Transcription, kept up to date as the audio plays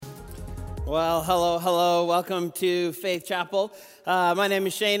Well, hello. Welcome to Faith Chapel. My name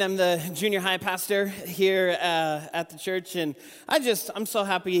is Shane. I'm the junior high pastor here at the church, and I'm so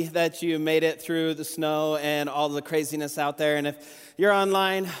happy that you made it through the snow and all the craziness out there. And if you're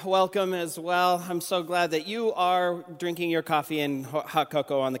online, welcome as well. I'm so glad that you are drinking your coffee and hot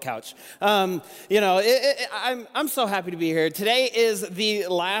cocoa on the couch. I'm so happy to be here. Today is the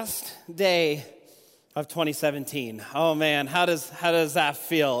last day of 2017. Oh man, how does that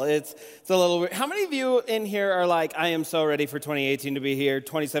feel? It's a little weird. How many of you in here are like, I am so ready for 2018 to be here.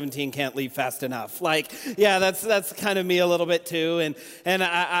 2017 can't leave fast enough. Like, yeah, that's kind of me a little bit too, and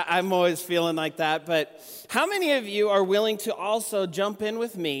I'm always feeling like that. But how many of you are willing to also jump in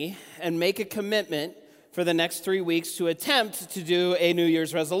with me and make a commitment for the next 3 weeks to attempt to do a New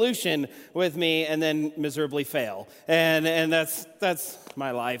Year's resolution with me and then miserably fail? And that's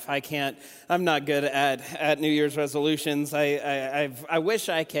my life. I'm not good at New Year's resolutions. I wish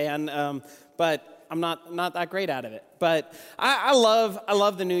I can, but I'm not that great at it. But I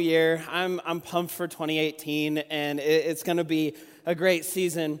love the new year. I'm pumped for 2018, and it's going to be a great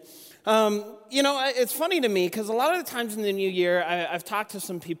season. It's funny to me because a lot of the times in the new year, I've talked to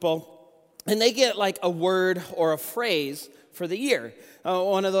some people, and they get like a word or a phrase for the year.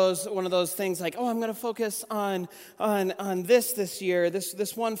 One of those things like, I'm going to focus on this year.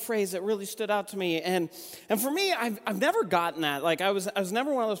 This one phrase that really stood out to me. And for me, I've never gotten that. Like I was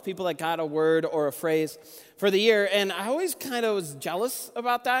never one of those people that got a word or a phrase for the year. And I always kind of was jealous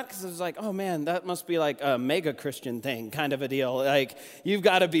about that because it was like, oh man, that must be like a mega Christian thing kind of a deal. Like you've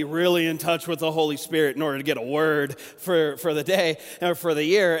got to be really in touch with the Holy Spirit in order to get a word for the day or for the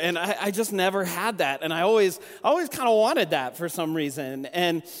year. And I just never had that. And I always kind of wanted that for some reason.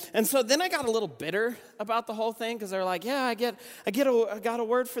 And so then I got a little bitter about the whole thing because they're like, yeah, I got a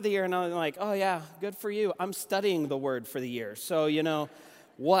word for the year. And I'm like, oh yeah, good for you. I'm studying the word for the year. So,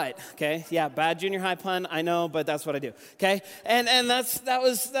 what? Okay. Yeah. Bad junior high pun. I know, but that's what I do. Okay. And that's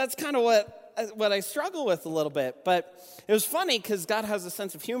kind of what I struggle with a little bit, but it was funny because God has a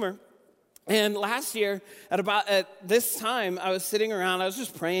sense of humor. And last year, at this time, I was sitting around, I was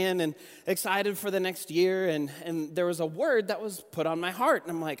just praying and excited for the next year, and there was a word that was put on my heart,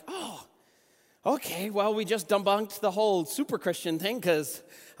 and I'm like, oh, okay, well, we just debunked the whole super Christian thing, because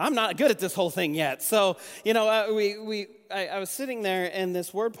I'm not good at this whole thing yet. So, I was sitting there, and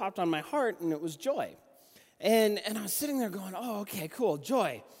this word popped on my heart, and it was joy. And I was sitting there going, oh, okay, cool,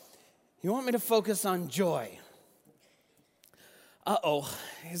 joy. You want me to focus on joy?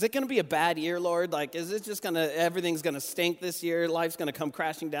 Is it going to be a bad year, Lord? Like, is it just everything's going to stink this year? Life's going to come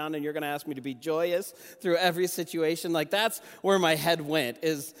crashing down and you're going to ask me to be joyous through every situation? Like, that's where my head went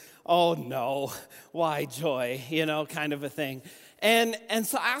is, oh no, why joy? Kind of a thing. And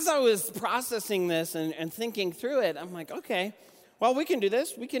so as I was processing this and thinking through it, I'm like, okay, well, we can do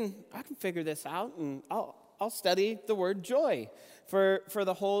this. I can figure this out, and I'll study the word joy for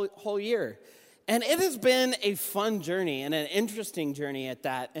the whole year. And it has been a fun journey and an interesting journey at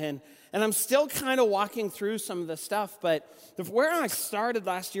that. And I'm still kind of walking through some of the stuff. But where I started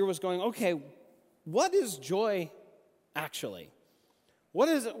last year was going, okay, what is joy actually? What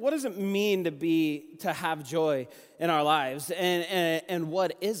does it mean to have joy in our lives? And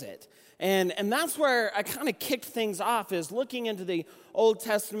what is it? And that's where I kind of kicked things off, is looking into the Old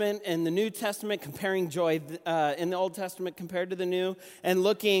Testament and the New Testament, comparing joy in the Old Testament compared to the New, and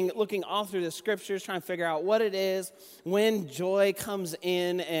looking all through the Scriptures, trying to figure out what it is, when joy comes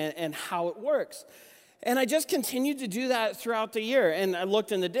in, and how it works. And I just continued to do that throughout the year. And I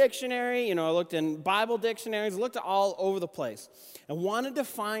looked in the dictionary, I looked in Bible dictionaries, looked all over the place, and wanted to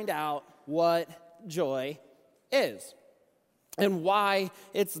find out what joy is, and why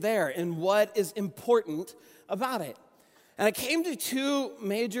it's there, and what is important about it. And I came to two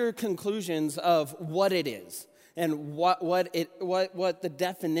major conclusions of what it is and what the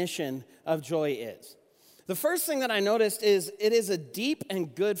definition of joy is. The first thing that I noticed is it is a deep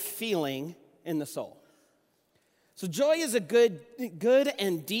and good feeling in the soul. So joy is a good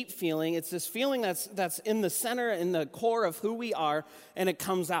and deep feeling. It's this feeling that's in the center, in the core of who we are, and it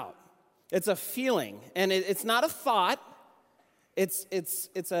comes out. It's a feeling, and it's not a thought. It's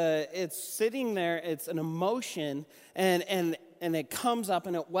sitting there. It's an emotion, and it comes up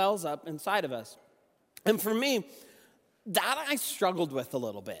and it wells up inside of us. And for me, that I struggled with a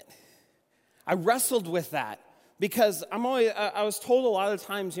little bit. I wrestled with that because I was told a lot of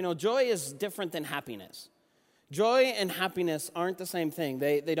times, joy is different than happiness. Joy and happiness aren't the same thing.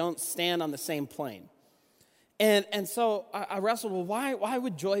 They don't stand on the same plane. And so I wrestled, well, why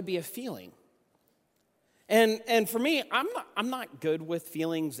would joy be a feeling? And for me, I'm not good with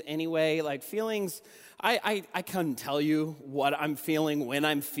feelings anyway. Like feelings, I couldn't tell you what I'm feeling when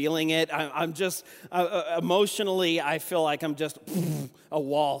I'm feeling it. I'm just, emotionally, I feel like I'm just a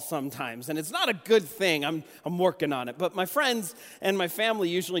wall sometimes. And it's not a good thing. I'm working on it. But my friends and my family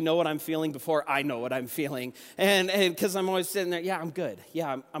usually know what I'm feeling before I know what I'm feeling. And because I'm always sitting there, yeah, I'm good.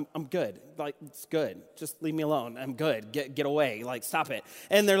 Yeah, I'm good. Like, it's good. Just leave me alone. I'm good. Get away. Like, stop it.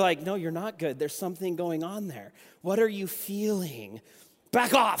 And they're like, no, you're not good. There's something going on there. What are you feeling?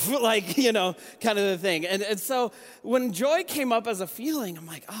 Back off, like, kind of the thing. And so when joy came up as a feeling, I'm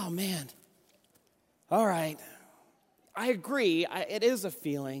like, oh, man, all right. I agree. It is a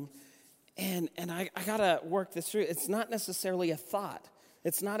feeling, and I got to work this through. It's not necessarily a thought.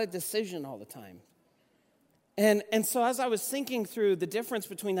 It's not a decision all the time. And so as I was thinking through the difference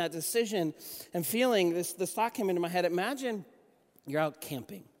between that decision and feeling, this thought came into my head. Imagine you're out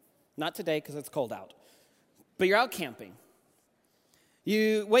camping. Not today because it's cold out, but you're out camping.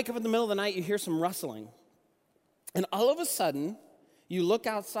 You wake up in the middle of the night, you hear some rustling, and all of a sudden, you look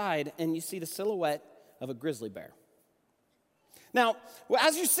outside and you see the silhouette of a grizzly bear. Now,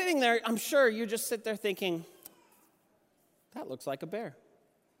 as you're sitting there, I'm sure you just sit there thinking, that looks like a bear.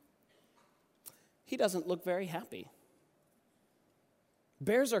 He doesn't look very happy.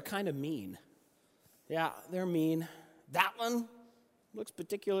 Bears are kind of mean. Yeah, they're mean. That one looks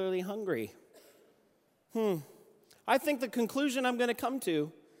particularly hungry. I think the conclusion I'm going to come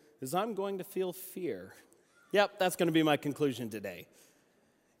to is I'm going to feel fear. Yep, that's going to be my conclusion today.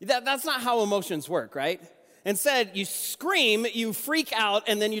 That's not how emotions work, right? Instead, you scream, you freak out,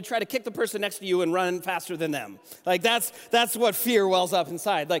 and then you try to kick the person next to you and run faster than them. Like, that's what fear wells up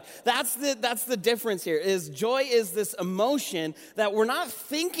inside. Like, that's the difference here, is joy is this emotion that we're not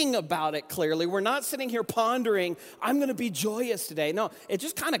thinking about it clearly. We're not sitting here pondering, I'm going to be joyous today. No, it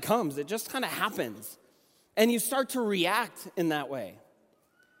just kind of comes. It just kind of happens. And you start to react in that way.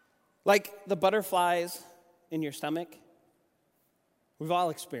 Like the butterflies in your stomach. We've all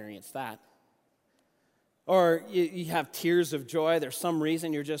experienced that. Or you have tears of joy. There's some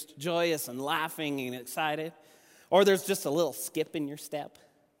reason you're just joyous and laughing and excited. Or there's just a little skip in your step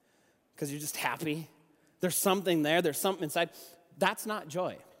because you're just happy. There's something there. There's something inside. That's not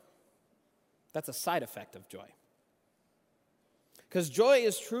joy. That's a side effect of joy. Because joy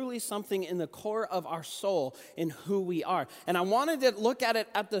is truly something in the core of our soul, in who we are. And I wanted to look at it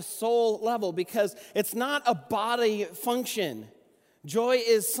at the soul level because it's not a body function. Joy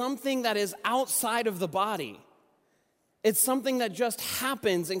is something that is outside of the body. It's something that just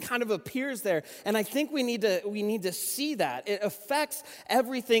happens and kind of appears there. And I think we need to see that. It affects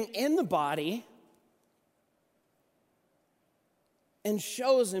everything in the body and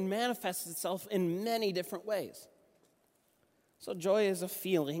shows and manifests itself in many different ways. So joy is a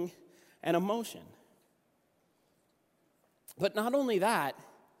feeling and emotion. But not only that,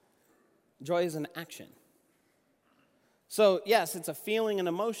 joy is an action. So yes, it's a feeling and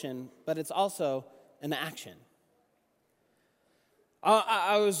emotion, but it's also an action.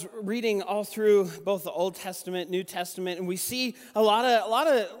 I was reading all through both the Old Testament, New Testament, and we see a lot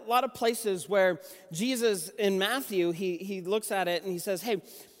of places where Jesus in Matthew, he looks at it and he says, hey,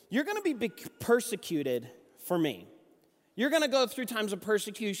 you're going to be persecuted for me. You're going to go through times of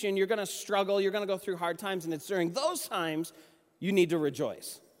persecution. You're going to struggle. You're going to go through hard times. And it's during those times you need to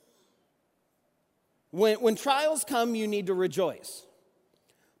rejoice. When trials come, you need to rejoice.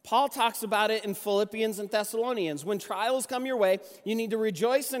 Paul talks about it in Philippians and Thessalonians. When trials come your way, you need to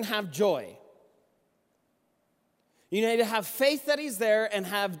rejoice and have joy. You need to have faith that he's there and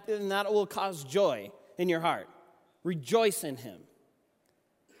that will cause joy in your heart. Rejoice in him.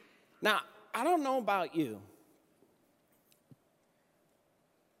 Now, I don't know about you,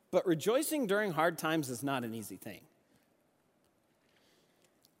 but rejoicing during hard times is not an easy thing.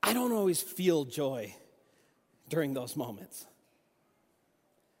 I don't always feel joy during those moments.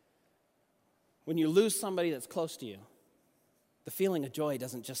 When you lose somebody that's close to you, the feeling of joy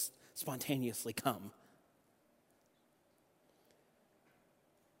doesn't just spontaneously come.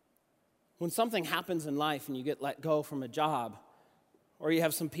 When something happens in life and you get let go from a job, or you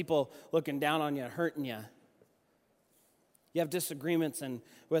have some people looking down on you, hurting you, you have disagreements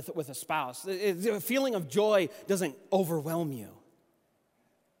with a spouse, the feeling of joy doesn't overwhelm you.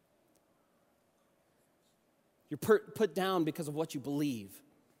 You're put down because of what you believe,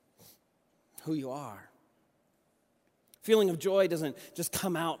 who you are. Feeling of joy doesn't just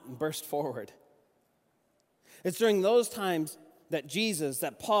come out and burst forward. It's during those times that Jesus,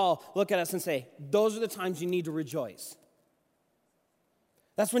 that Paul look at us and say, those are the times you need to rejoice.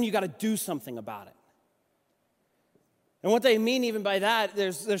 That's when you got to do something about it. And what they mean even by that,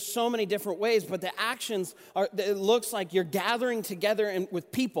 there's so many different ways, but the actions are, it looks like you're gathering together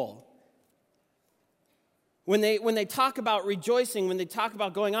with people. When they talk about rejoicing, when they talk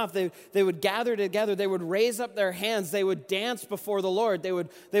about going off, they would gather together, they would raise up their hands, they would dance before the Lord, they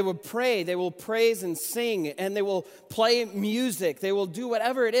would pray, they will praise and sing, and they will play music, they will do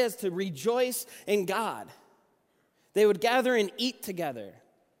whatever it is to rejoice in God. They would gather and eat together.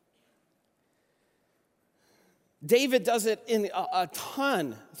 David does it in a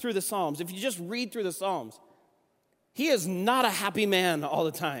ton through the Psalms. If you just read through the Psalms, he is not a happy man all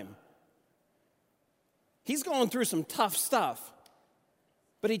the time. He's going through some tough stuff,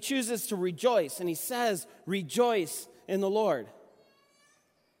 but he chooses to rejoice, and he says, rejoice in the Lord.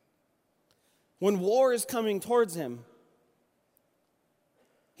 When war is coming towards him,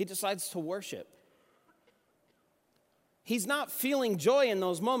 he decides to worship. He's not feeling joy in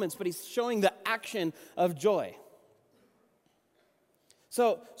those moments, but he's showing the action of joy.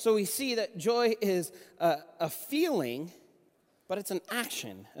 So we see that joy is a feeling, but it's an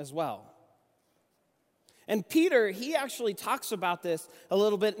action as well. And Peter, he actually talks about this a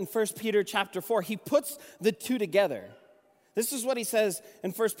little bit in 1 Peter chapter 4. He puts the two together. This is what he says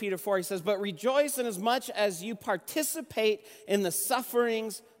in 1 Peter 4. He says, but rejoice inasmuch as you participate in the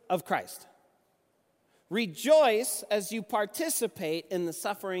sufferings of Christ. Rejoice as you participate in the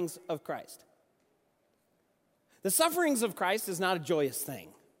sufferings of Christ. The sufferings of Christ is not a joyous thing.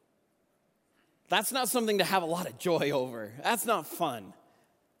 That's not something to have a lot of joy over. That's not fun.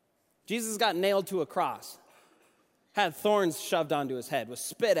 Jesus got nailed to a cross, had thorns shoved onto his head, was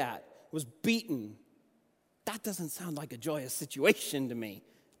spit at, was beaten. That doesn't sound like a joyous situation to me.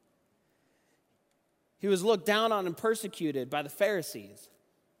 He was looked down on and persecuted by the Pharisees.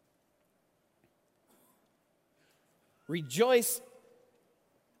 Rejoice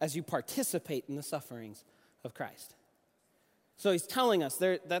as you participate in the sufferings of Christ. So he's telling us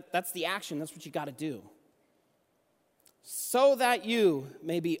that's the action. That's what you got to do. So that you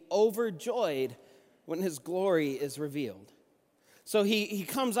may be overjoyed when his glory is revealed. So he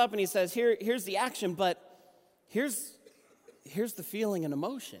comes up and he says, here's the action, but here's the feeling and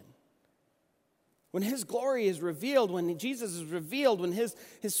emotion. When his glory is revealed, when Jesus is revealed, when his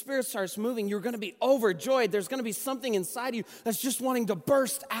spirit starts moving, you're going to be overjoyed. There's going to be something inside you that's just wanting to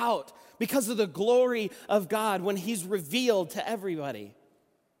burst out because of the glory of God when he's revealed to everybody.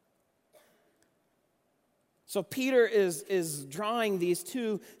 So Peter is drawing these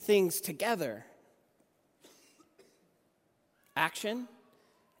two things together. Action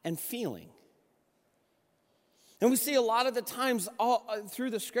and feeling. And we see a lot of the times all through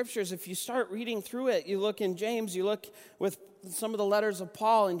the scriptures, if you start reading through it, you look in James, you look with some of the letters of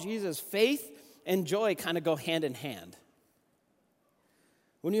Paul and Jesus, faith and joy kind of go hand in hand.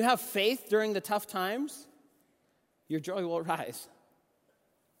 When you have faith during the tough times, your joy will rise.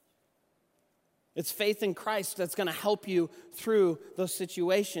 It's faith in Christ that's going to help you through those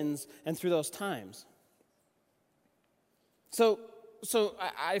situations and through those times. So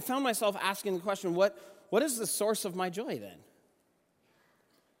I found myself asking the question, what is the source of my joy then?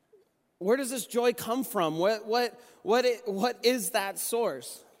 Where does this joy come from? What is that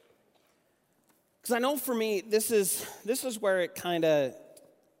source? Because I know for me, this is where it kind of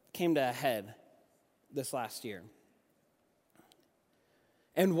came to a head this last year.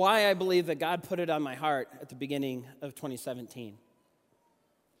 And why I believe that God put it on my heart at the beginning of 2017.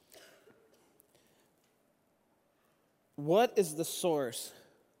 What is the source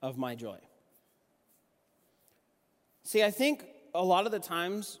of my joy? See, I think a lot of the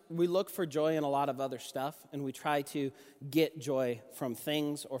times we look for joy in a lot of other stuff, and we try to get joy from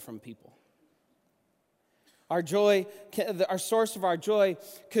things or from people. Our joy, our source of our joy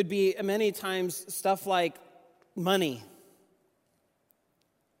could be many times stuff like money,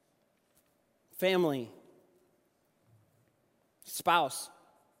 family, spouse,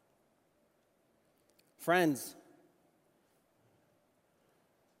 friends.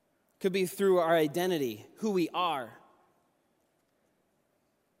 Could be through our identity, who we are.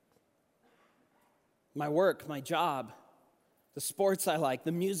 My work, my job, the sports I like,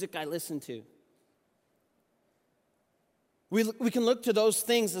 the music I listen to. We can look to those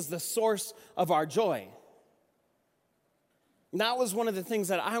things as the source of our joy. And that was one of the things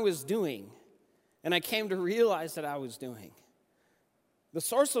that I was doing, and I came to realize that I was doing. The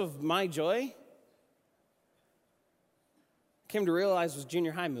source of my joy, I came to realize, was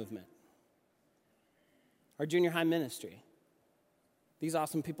junior high movement. Our junior high ministry. These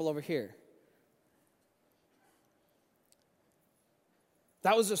awesome people over here.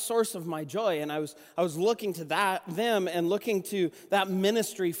 That was a source of my joy, and I was looking to them and looking to that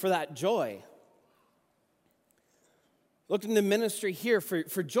ministry for that joy. Looking to ministry here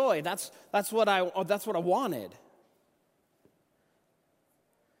for joy. That's what I wanted.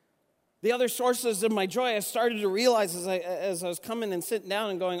 The other sources of my joy, I started to realize as I was coming and sitting down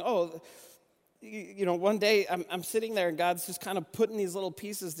and going, oh, one day I'm sitting there and God's just kind of putting these little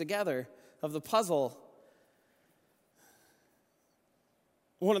pieces together of the puzzle.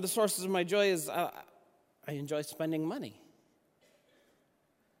 One of the sources of my joy is I enjoy spending money.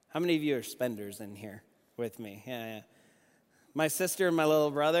 How many of you are spenders in here with me? Yeah. My sister and my little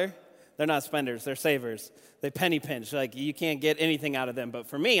brother, they're not spenders, they're savers. They penny pinch, like you can't get anything out of them. But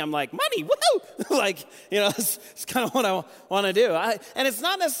for me, I'm like, money, woohoo! It's kind of what I want to do. And it's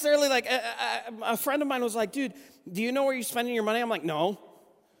not necessarily like, a friend of mine was like, dude, do you know where you're spending your money? I'm like, no,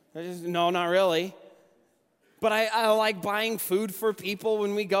 not really. But I like buying food for people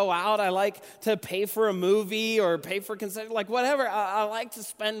when we go out. I like to pay for a movie or pay for concession, like whatever. I like to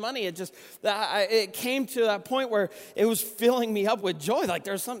spend money. It came to that point where it was filling me up with joy. Like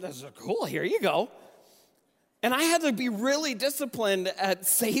there's something that's cool, here you go. And I had to be really disciplined at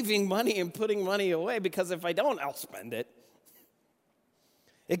saving money and putting money away, because if I don't, I'll spend it.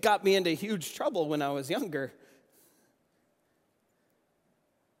 It got me into huge trouble when I was younger.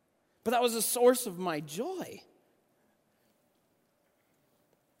 But that was a source of my joy.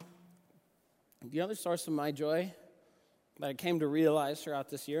 The other source of my joy that I came to realize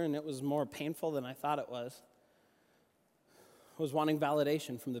throughout this year, and it was more painful than I thought it was wanting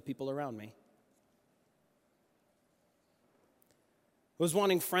validation from the people around me. Was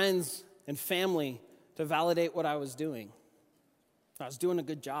wanting friends and family to validate what I was doing. I was doing a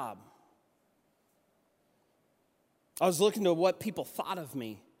good job. I was looking to what people thought of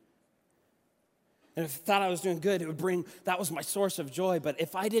me. And if I thought I was doing good, that was my source of joy. But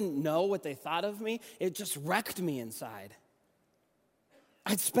if I didn't know what they thought of me, it just wrecked me inside.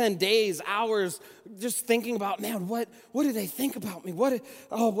 I'd spend days, hours just thinking about, man, what do they think about me? What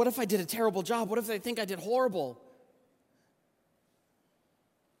if I did a terrible job? What if they think I did horrible?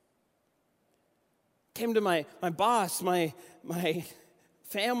 Came to my boss, my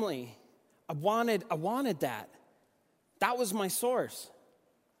family. I wanted that. That was my source.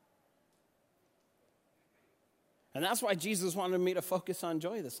 And that's why Jesus wanted me to focus on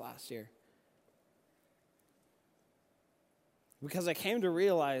joy this last year. Because I came to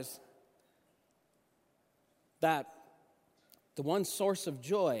realize that the one source of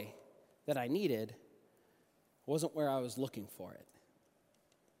joy that I needed wasn't where I was looking for it.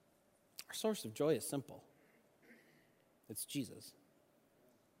 Our source of joy is simple. It's Jesus.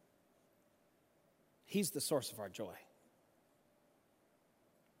 He's the source of our joy.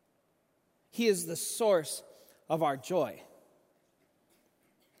 He is the source of our joy.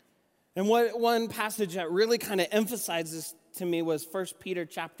 And one passage that really kind of emphasizes this to me was 1 Peter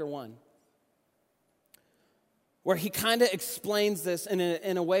chapter 1, where he kind of explains this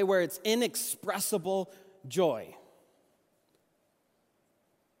in a way where it's inexpressible joy.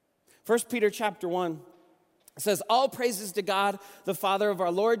 1 Peter chapter 1 says, all praises to God, the Father of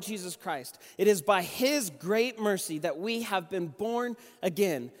our Lord Jesus Christ. It is by his great mercy that we have been born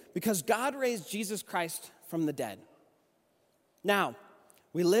again, because God raised Jesus Christ from the dead. Now,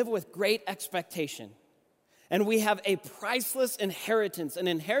 we live with great expectation, and we have a priceless inheritance, an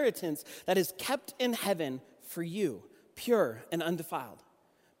inheritance that is kept in heaven for you, pure and undefiled,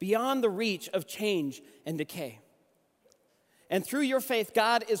 beyond the reach of change and decay. And through your faith,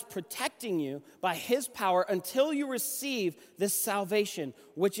 God is protecting you by his power until you receive this salvation,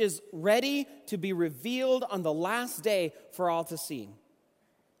 which is ready to be revealed on the last day for all to see.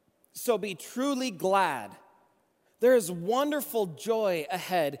 So be truly glad. There is wonderful joy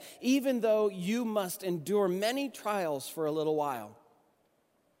ahead, even though you must endure many trials for a little while.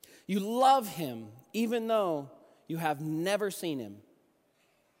 You love him, even though you have never seen him.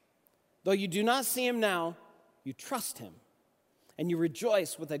 Though you do not see him now, you trust him, and you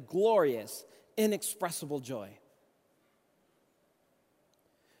rejoice with a glorious, inexpressible joy.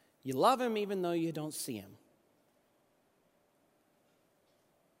 You love him even though you don't see him.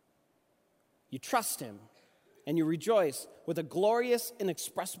 You trust him, and you rejoice with a glorious,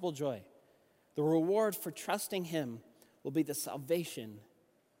 inexpressible joy. The reward for trusting him will be the salvation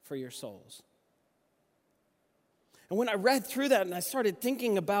for your souls. And when I read through that and I started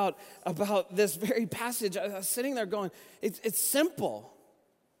thinking about this very passage, I was sitting there going, it's simple.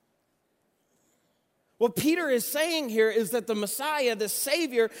 What Peter is saying here is that the Messiah, the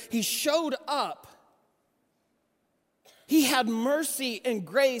Savior, he showed up. He had mercy and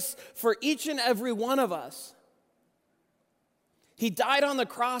grace for each and every one of us. He died on the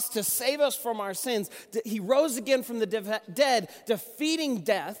cross to save us from our sins. He rose again from the dead, defeating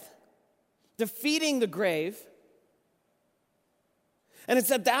death, defeating the grave. And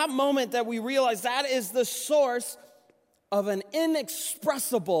it's at that moment that we realize that is the source of an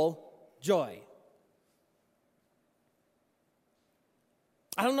inexpressible joy.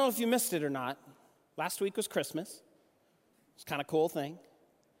 I don't know if you missed it or not. Last week was Christmas. It's kind of a cool thing.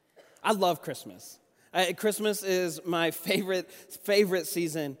 I love Christmas. Christmas is my favorite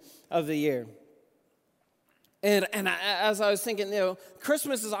season of the year. And as I was thinking,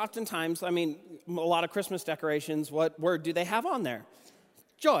 Christmas is oftentimes, a lot of Christmas decorations, what word do they have on there?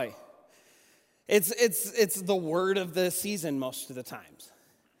 Joy. It's the word of the season most of the times.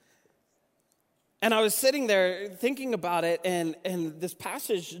 And I was sitting there thinking about it, and this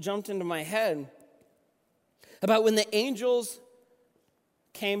passage jumped into my head about when the angels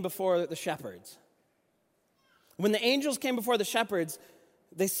came before the shepherds. When the angels came before the shepherds,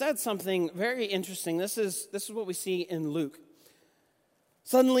 they said something very interesting. This is what we see in Luke.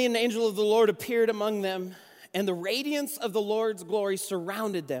 Suddenly an angel of the Lord appeared among them, and the radiance of the Lord's glory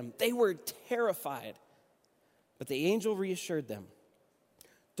surrounded them. They were terrified. But the angel reassured them.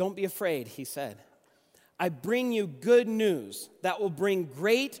 "Don't be afraid," he said. "I bring you good news that will bring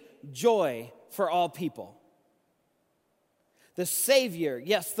great joy for all people. The Savior,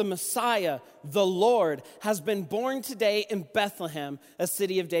 yes, the Messiah, the Lord, has been born today in Bethlehem, a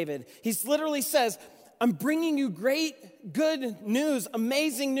city of David." He literally says, I'm bringing you great, good news,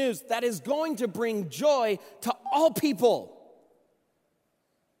 amazing news that is going to bring joy to all people.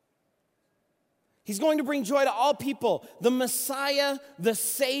 He's going to bring joy to all people. The Messiah, the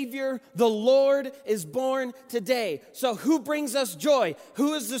Savior, the Lord is born today. So who brings us joy?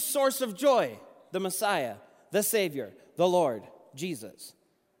 Who is the source of joy? The Messiah, the Savior, the Lord, Jesus.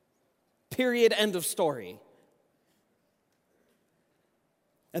 Period, end of story.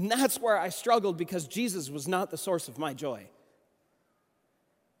 And that's where I struggled because Jesus was not the source of my joy.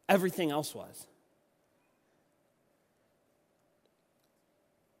 Everything else was.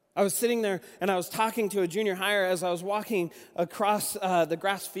 I was sitting there and I was talking to a junior hire as I was walking across the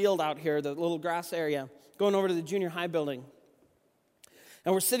grass field out here, the little grass area, going over to the junior high building.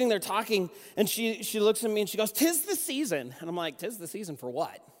 And we're sitting there talking, and she looks at me and she goes, "'Tis the season." And I'm like, "'Tis the season for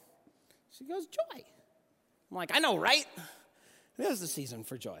what?" She goes, "Joy." I'm like, "I know, right? It is the season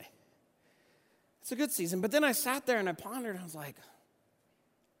for joy. It's a good season." But then I sat there and I pondered, and I was like,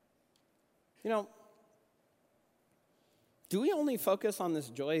 do we only focus on this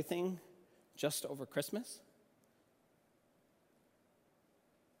joy thing just over Christmas?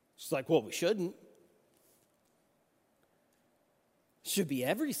 She's like, "Well, we shouldn't. It should be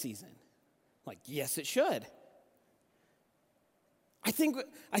every season." I'm like, yes, it should. I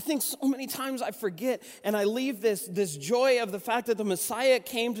think so many times I forget and I leave this joy of the fact that the Messiah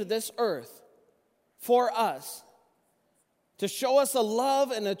came to this earth for us to show us a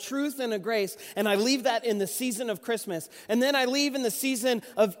love and a truth and a grace, and I leave that in the season of Christmas. And then I leave in the season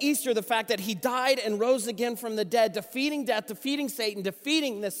of Easter the fact that he died and rose again from the dead, defeating death, defeating Satan,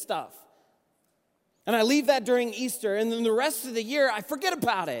 defeating this stuff. And I leave that during Easter, and then the rest of the year I forget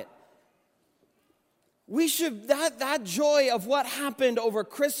about it. We should, that joy of what happened over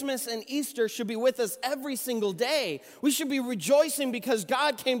Christmas and Easter should be with us every single day. We should be rejoicing because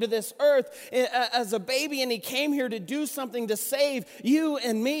God came to this earth as a baby, and he came here to do something to save you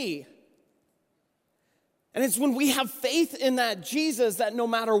and me. And it's when we have faith in that Jesus that no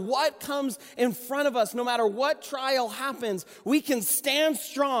matter what comes in front of us, no matter what trial happens, we can stand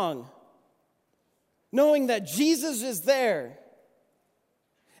strong knowing that Jesus is there.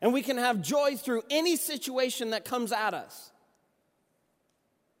 And we can have joy through any situation that comes at us.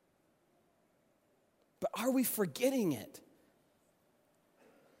 But are we forgetting it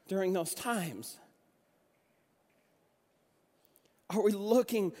during those times? Are we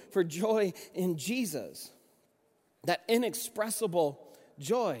looking for joy in Jesus? That inexpressible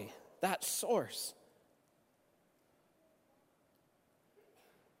joy, that source.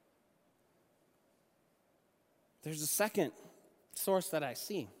 There's a second source that I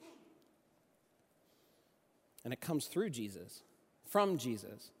see. And it comes through Jesus, from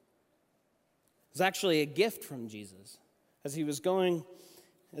Jesus. It's actually a gift from Jesus. As he was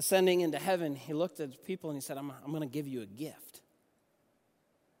ascending into heaven, he looked at people and he said, I'm going to give you a gift.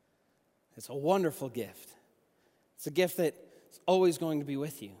 It's a wonderful gift. It's a gift that's always going to be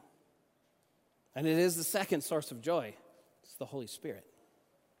with you. And it is the second source of joy. It's the Holy Spirit.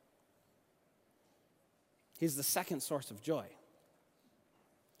 He's the second source of joy.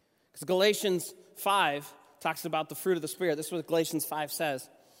 Because Galatians 5 talks about the fruit of the Spirit. This is what Galatians 5 says.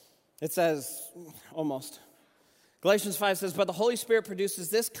 It says, almost. Galatians 5 says, "But the Holy Spirit produces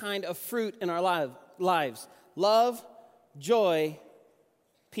this kind of fruit in our lives. Love, joy,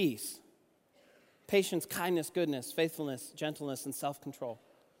 peace, patience, kindness, goodness, faithfulness, gentleness, and self-control.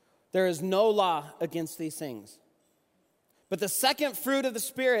 There is no law against these things. But the second fruit of the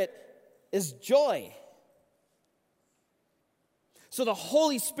Spirit is joy. So the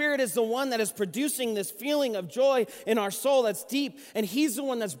Holy Spirit is the one that is producing this feeling of joy in our soul that's deep, and He's the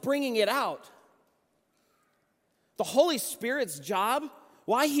one that's bringing it out. The Holy Spirit's job,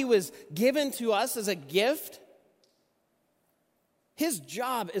 why He was given to us as a gift, His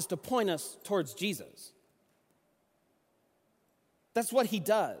job is to point us towards Jesus. That's what He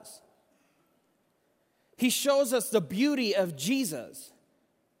does. He shows us the beauty of Jesus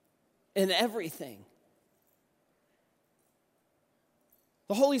in everything.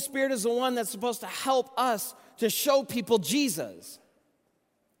 The Holy Spirit is the one that's supposed to help us to show people Jesus.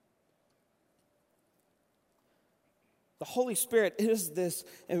 The Holy Spirit is this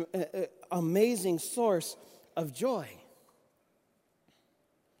amazing source of joy.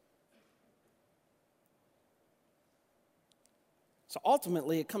 So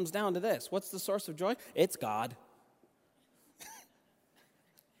ultimately, it comes down to this. What's the source of joy? It's God.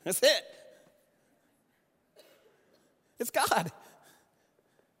 That's it. It's God.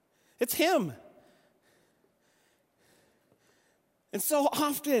 It's Him. And so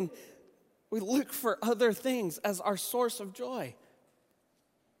often, we look for other things as our source of joy.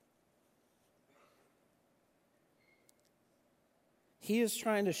 He is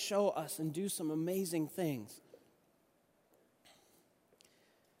trying to show us and do some amazing things.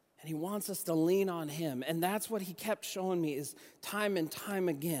 And He wants us to lean on Him. And that's what He kept showing me is time and time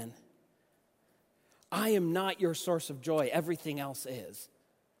again. I am not your source of joy. Everything else is.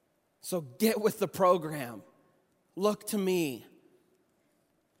 So get with the program. Look to me.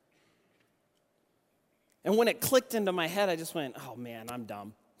 And when it clicked into my head, I just went, oh man, I'm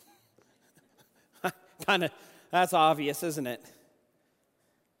dumb. That's obvious, isn't it?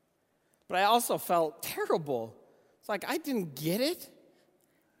 But I also felt terrible. It's like I didn't get it.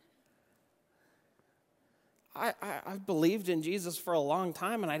 I've believed in Jesus for a long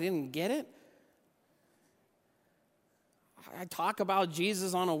time and I didn't get it. I talk about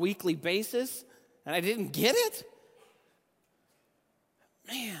Jesus on a weekly basis and I didn't get it.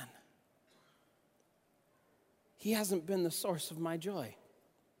 Man, He hasn't been the source of my joy.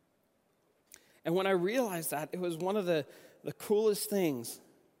 And when I realized that, it was one of the coolest things,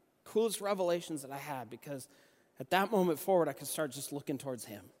 coolest revelations that I had, because at that moment forward, I could start just looking towards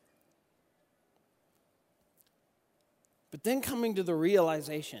Him. But then coming to the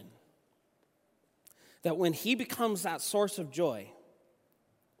realization that when He becomes that source of joy,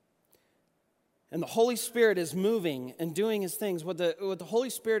 and the Holy Spirit is moving and doing His things, what the Holy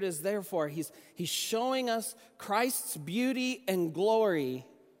Spirit is there for, He's showing us Christ's beauty and glory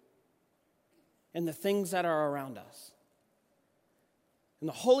in the things that are around us. And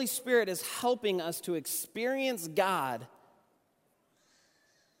the Holy Spirit is helping us to experience God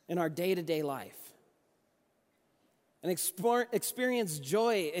in our day-to-day life. And experience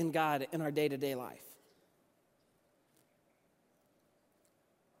joy in God in our day-to-day life.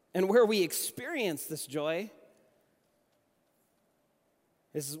 And where we experience this joy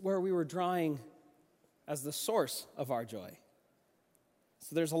is where we were drawing as the source of our joy.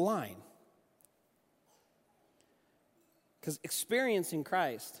 So there's a line. Because experiencing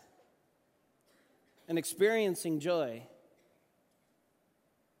Christ and experiencing joy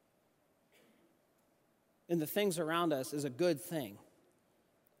in the things around us is a good thing,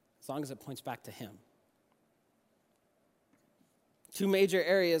 as long as it points back to Him. Two major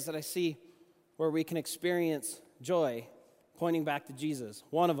areas that I see where we can experience joy pointing back to Jesus.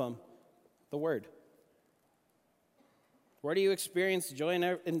 One of them, the Word. Where do you experience joy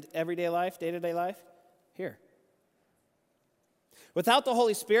in everyday life, day-to-day life? Here. Without the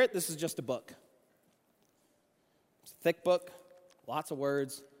Holy Spirit, this is just a book. It's a thick book, lots of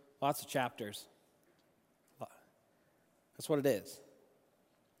words, lots of chapters. That's what it is.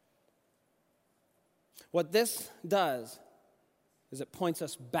 What this does is it points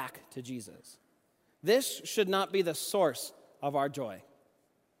us back to Jesus. This should not be the source of our joy.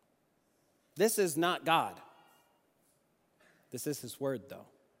 This is not God. This is His Word, though.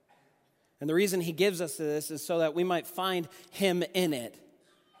 And the reason He gives us this is so that we might find Him in it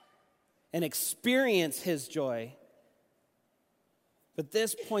and experience His joy. But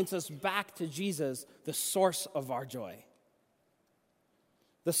this points us back to Jesus, the source of our joy.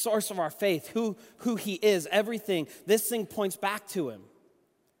 The source of our faith, who He is, everything. This thing points back to Him.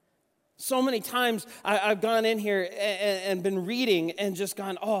 So many times I've gone in here and been reading and just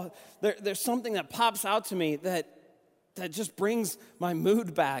gone, oh, there's something that pops out to me that just brings my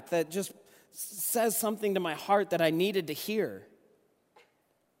mood back, that just says something to my heart that I needed to hear.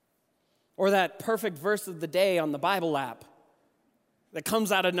 Or that perfect verse of the day on the Bible app that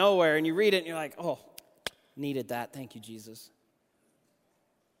comes out of nowhere and you read it and you're like, oh, needed that. Thank you, Jesus.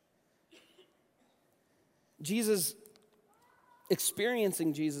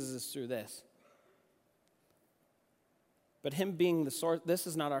 Experiencing Jesus is through this. But him being the source, this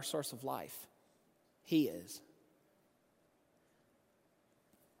is not our source of life. He is.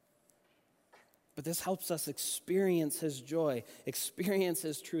 But this helps us experience his joy, experience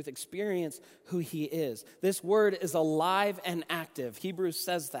his truth, experience who he is. This word is alive and active. Hebrews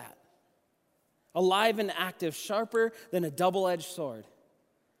says that. Alive and active, sharper than a double-edged sword.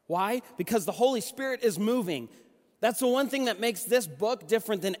 Why? Because the Holy Spirit is moving. That's the one thing that makes this book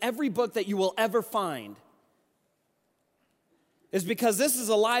different than every book that you will ever find. Is because this is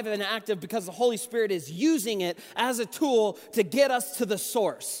alive and active because the Holy Spirit is using it as a tool to get us to the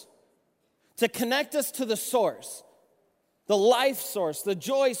source. To connect us to the source, the life source, the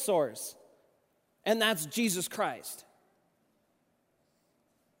joy source, and that's Jesus Christ.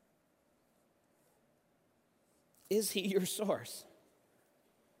 Is he your source?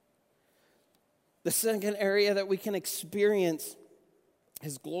 The second area that we can experience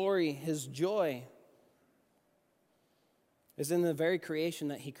his glory, his joy, is in the very creation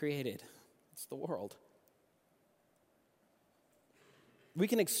that he created. It's the world. We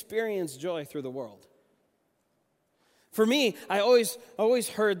can experience joy through the world. For me, I always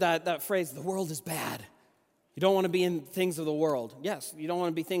heard that phrase, the world is bad. You don't want to be in things of the world. Yes, you don't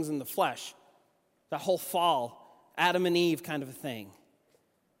want to be things in the flesh. That whole fall, Adam and Eve kind of a thing.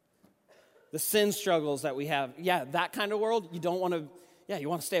 The sin struggles that we have. Yeah, that kind of world, you want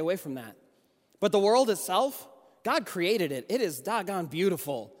to stay away from that. But the world itself, God created it. It is doggone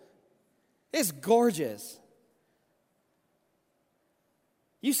beautiful. It's gorgeous.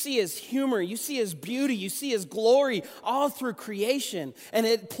 You see his humor, you see his beauty, you see his glory all through creation, and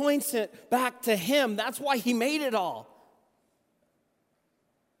it points it back to him. That's why he made it all.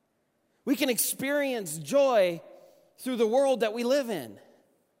 We can experience joy through the world that we live in.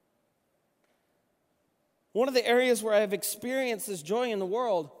 One of the areas where I've experienced this joy in the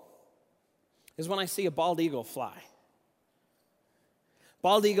world is when I see a bald eagle fly.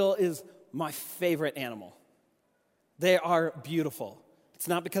 Bald eagle is my favorite animal. They are beautiful. It's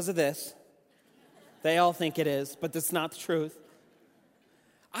not because of this. They all think it is, but that's not the truth.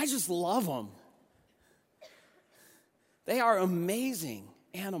 I just love them. They are amazing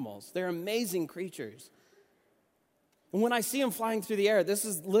animals. They're amazing creatures. And when I see them flying through the air, this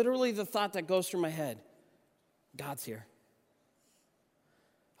is literally the thought that goes through my head. God's here.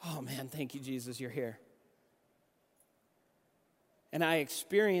 Oh man, thank you, Jesus, you're here. And I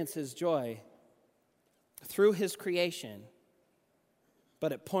experience his joy through his creation.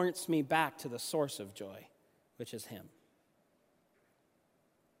 But it points me back to the source of joy, which is him.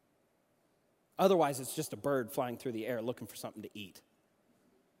 Otherwise, it's just a bird flying through the air looking for something to eat.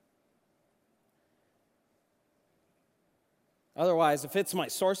 Otherwise, if it's my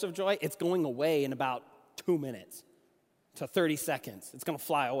source of joy, it's going away in about 2 minutes to 30 seconds. It's going to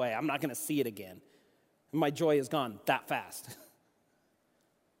fly away. I'm not going to see it again. And my joy is gone that fast.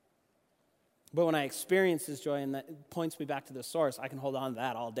 But when I experience his joy and that points me back to the source, I can hold on to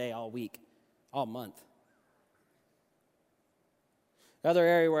that all day, all week, all month. The other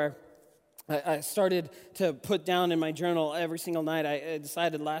area where I started to put down in my journal every single night, I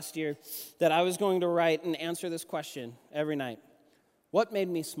decided last year that I was going to write and answer this question every night. What made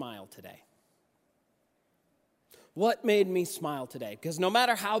me smile today? What made me smile today? Because no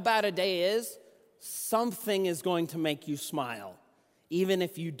matter how bad a day is, something is going to make you smile, even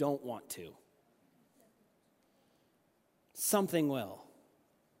if you don't want to. Something will.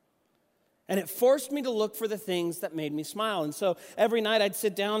 And it forced me to look for the things that made me smile. And so every night I'd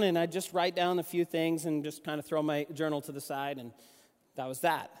sit down and I'd just write down a few things and just kind of throw my journal to the side, and that was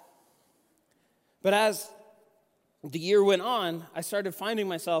that. But as the year went on, I started finding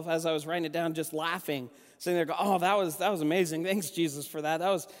myself, as I was writing it down, just laughing, sitting there going, oh, that was amazing. Thanks, Jesus, for that. That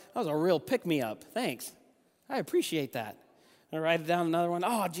was a real pick-me-up. Thanks. I appreciate that. I write it down, another one.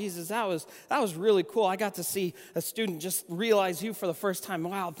 Oh, Jesus, that was really cool. I got to see a student just realize you for the first time.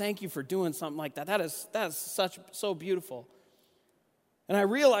 Wow, thank you for doing something like that. That is so beautiful. And I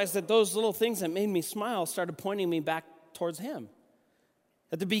realized that those little things that made me smile started pointing me back towards him.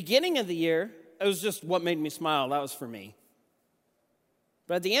 At the beginning of the year, it was just what made me smile. That was for me.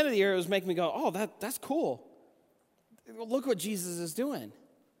 But at the end of the year, it was making me go, oh, that's cool. Look what Jesus is doing.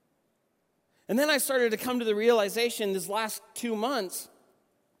 And then I started to come to the realization this last 2 months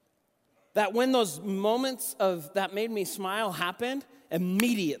that when those moments of that made me smile happened,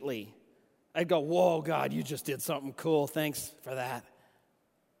 immediately I'd go, whoa, God, you just did something cool. Thanks for that.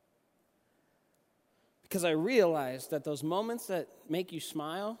 Because I realized that those moments that make you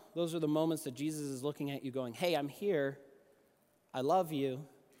smile, those are the moments that Jesus is looking at you going, hey, I'm here. I love you.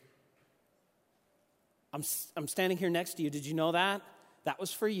 I'm standing here next to you. Did you know that? That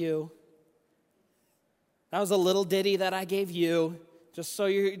was for you. That was a little ditty that I gave you, just so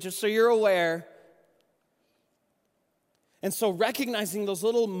you're aware. And so recognizing those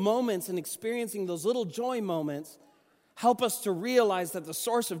little moments and experiencing those little joy moments help us to realize that the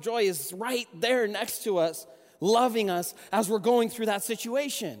source of joy is right there next to us, loving us as we're going through that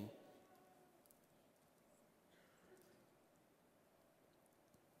situation.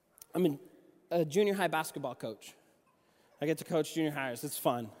 I'm a junior high basketball coach. I get to coach junior highers. It's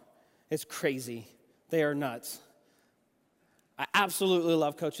fun. It's crazy. They are nuts. I absolutely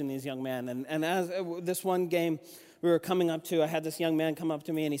love coaching these young men. And as this one game we were coming up to, I had this young man come up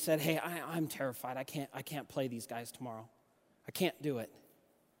to me and he said, "Hey, I'm terrified. I can't play these guys tomorrow. I can't do it."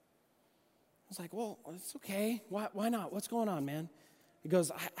 I was like, "Well, it's okay. Why not? What's going on, man?" He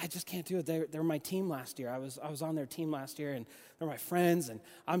goes, I just can't do it. They're my team last year. I was on their team last year, and they're my friends, and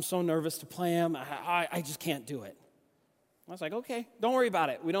I'm so nervous to play them. I just can't do it. I was like, "Okay, don't worry about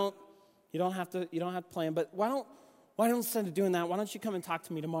it. You don't have to play them. But why don't instead of doing that, why don't you come and talk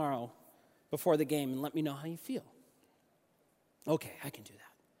to me tomorrow before the game and let me know how you feel?" Okay, I can do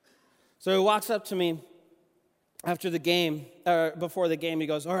that. So he walks up to me after the game, or before the game. He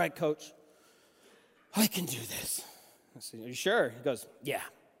goes, "All right, coach, I can do this." I said, "Are you sure?" He goes, Yeah,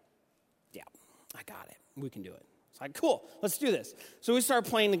 I got it. We can do it." It's like, "Cool, let's do this." So we start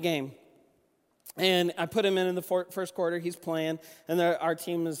playing the game. And I put him in the first quarter. He's playing, and our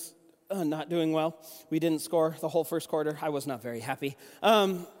team is not doing well. We didn't score the whole first quarter. I was not very happy.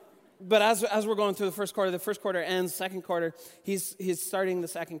 But as we're going through the first quarter ends, second quarter, he's starting the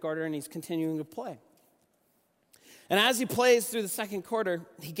second quarter, and he's continuing to play. And as he plays through the second quarter,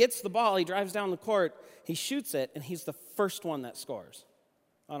 he gets the ball, he drives down the court, he shoots it, and he's the first one that scores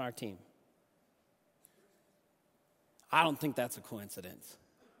on our team. I don't think that's a coincidence.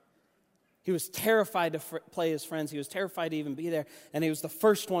 He was terrified to play his friends. He was terrified to even be there, and he was the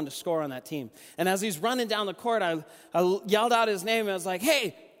first one to score on that team. And as he's running down the court, I yelled out his name, and I was like,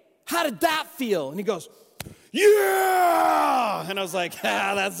 "Hey, how did that feel?" And he goes, "Yeah!" And I was like,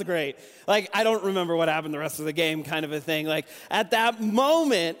 that's great. Like, I don't remember what happened the rest of the game, kind of a thing. Like, at that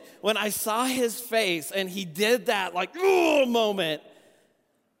moment, when I saw his face and he did that, like, ooh, moment,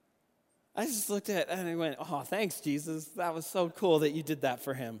 I just looked at it and I went, "Oh, thanks, Jesus. That was so cool that you did that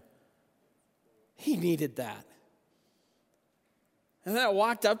for him." He needed that. And then I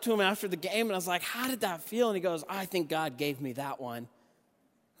walked up to him after the game and I was like, "How did that feel?" And he goes, "I think God gave me that one."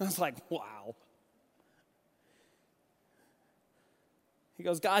 I was like, wow. He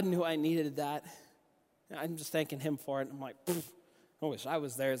goes, "God knew I needed that." And I'm just thanking him for it. I'm like, I wish I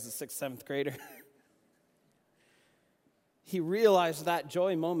was there as a 6th, 7th grader. He realized that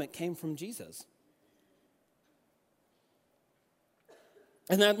joy moment came from Jesus.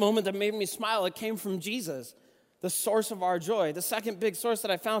 And that moment that made me smile, it came from Jesus, the source of our joy. The second big source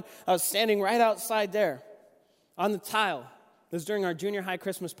that I found, I was standing right outside there on the tile. It was during our junior high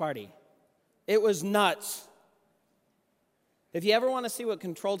Christmas party. It was nuts. If you ever want to see what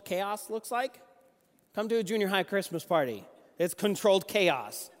controlled chaos looks like, come to a junior high Christmas party. It's controlled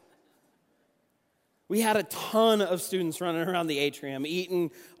chaos. We had a ton of students running around the atrium,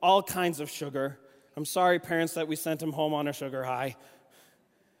 eating all kinds of sugar. I'm sorry, parents, that we sent them home on a sugar high.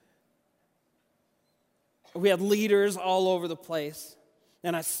 We had leaders all over the place.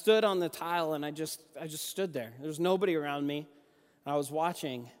 And I stood on the tile and I just stood there. There was nobody around me. I was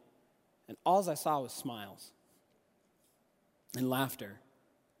watching, and all I saw was smiles and laughter.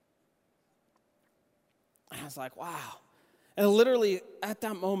 And I was like, wow. And literally at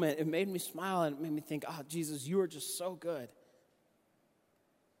that moment, it made me smile and it made me think, "Oh, Jesus, you are just so good.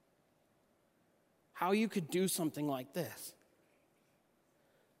 How you could do something like this."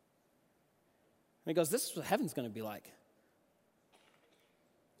 And he goes, "This is what heaven's going to be like.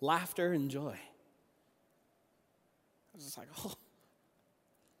 Laughter and joy." I was just like, oh.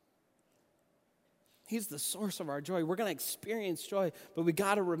 He's the source of our joy. We're going to experience joy, but we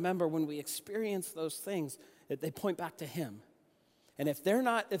got to remember when we experience those things, that they point back to him. And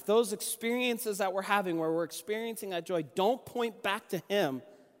if those experiences that we're having where we're experiencing that joy don't point back to him,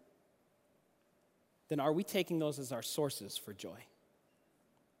 then are we taking those as our sources for joy?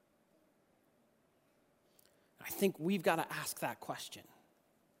 I think we've got to ask that question.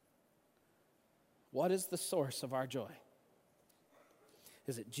 What is the source of our joy?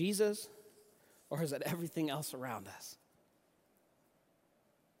 Is it Jesus, or is it everything else around us?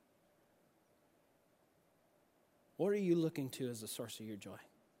 What are you looking to as the source of your joy?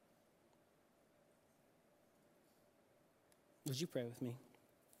 Would you pray with me?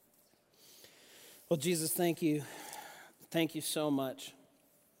 Well, Jesus, thank you. Thank you so much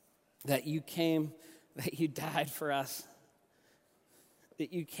that you came that you died for us,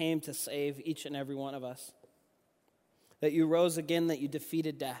 that you came to save each and every one of us, that you rose again, that you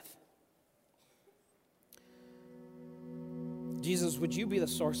defeated death. Jesus, would you be the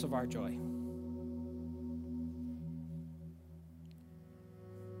source of our joy?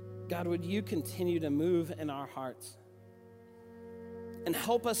 God, would you continue to move in our hearts and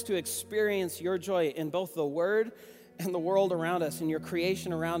help us to experience your joy in both the Word and the world around us and your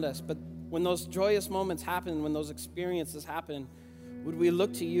creation around us. But when those joyous moments happen, when those experiences happen, would we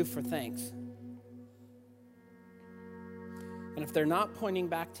look to you for thanks? And if they're not pointing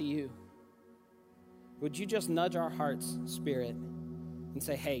back to you, would you just nudge our hearts, Spirit, and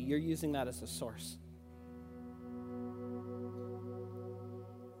say, hey, you're using that as a source.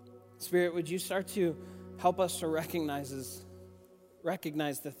 Spirit, would you start to help us to recognize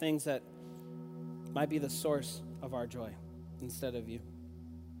the things that might be the source of our joy instead of you.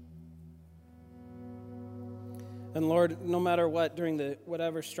 And Lord, no matter what, during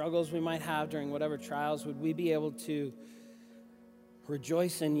whatever struggles we might have, during whatever trials, would we be able to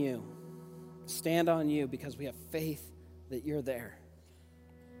rejoice in you, stand on you because we have faith that you're there.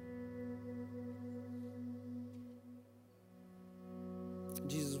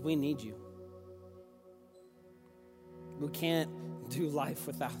 Jesus, we need you. We can't do life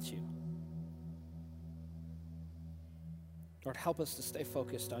without you. Lord, help us to stay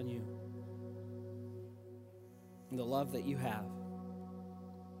focused on you and the love that you have.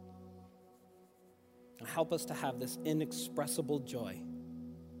 And help us to have this inexpressible joy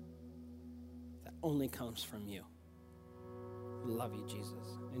that only comes from you. We love you,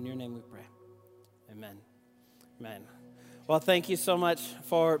 Jesus. In your name we pray. Amen. Amen. Well, thank you so much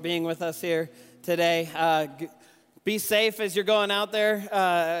for being with us here today. Be safe as you're going out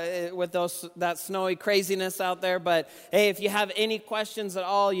there with that snowy craziness out there. But hey, if you have any questions at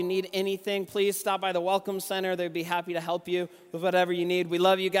all, you need anything, please stop by the Welcome Center. They'd be happy to help you with whatever you need. We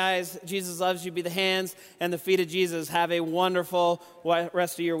love you guys. Jesus loves you. Be the hands and the feet of Jesus. Have a wonderful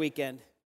rest of your weekend.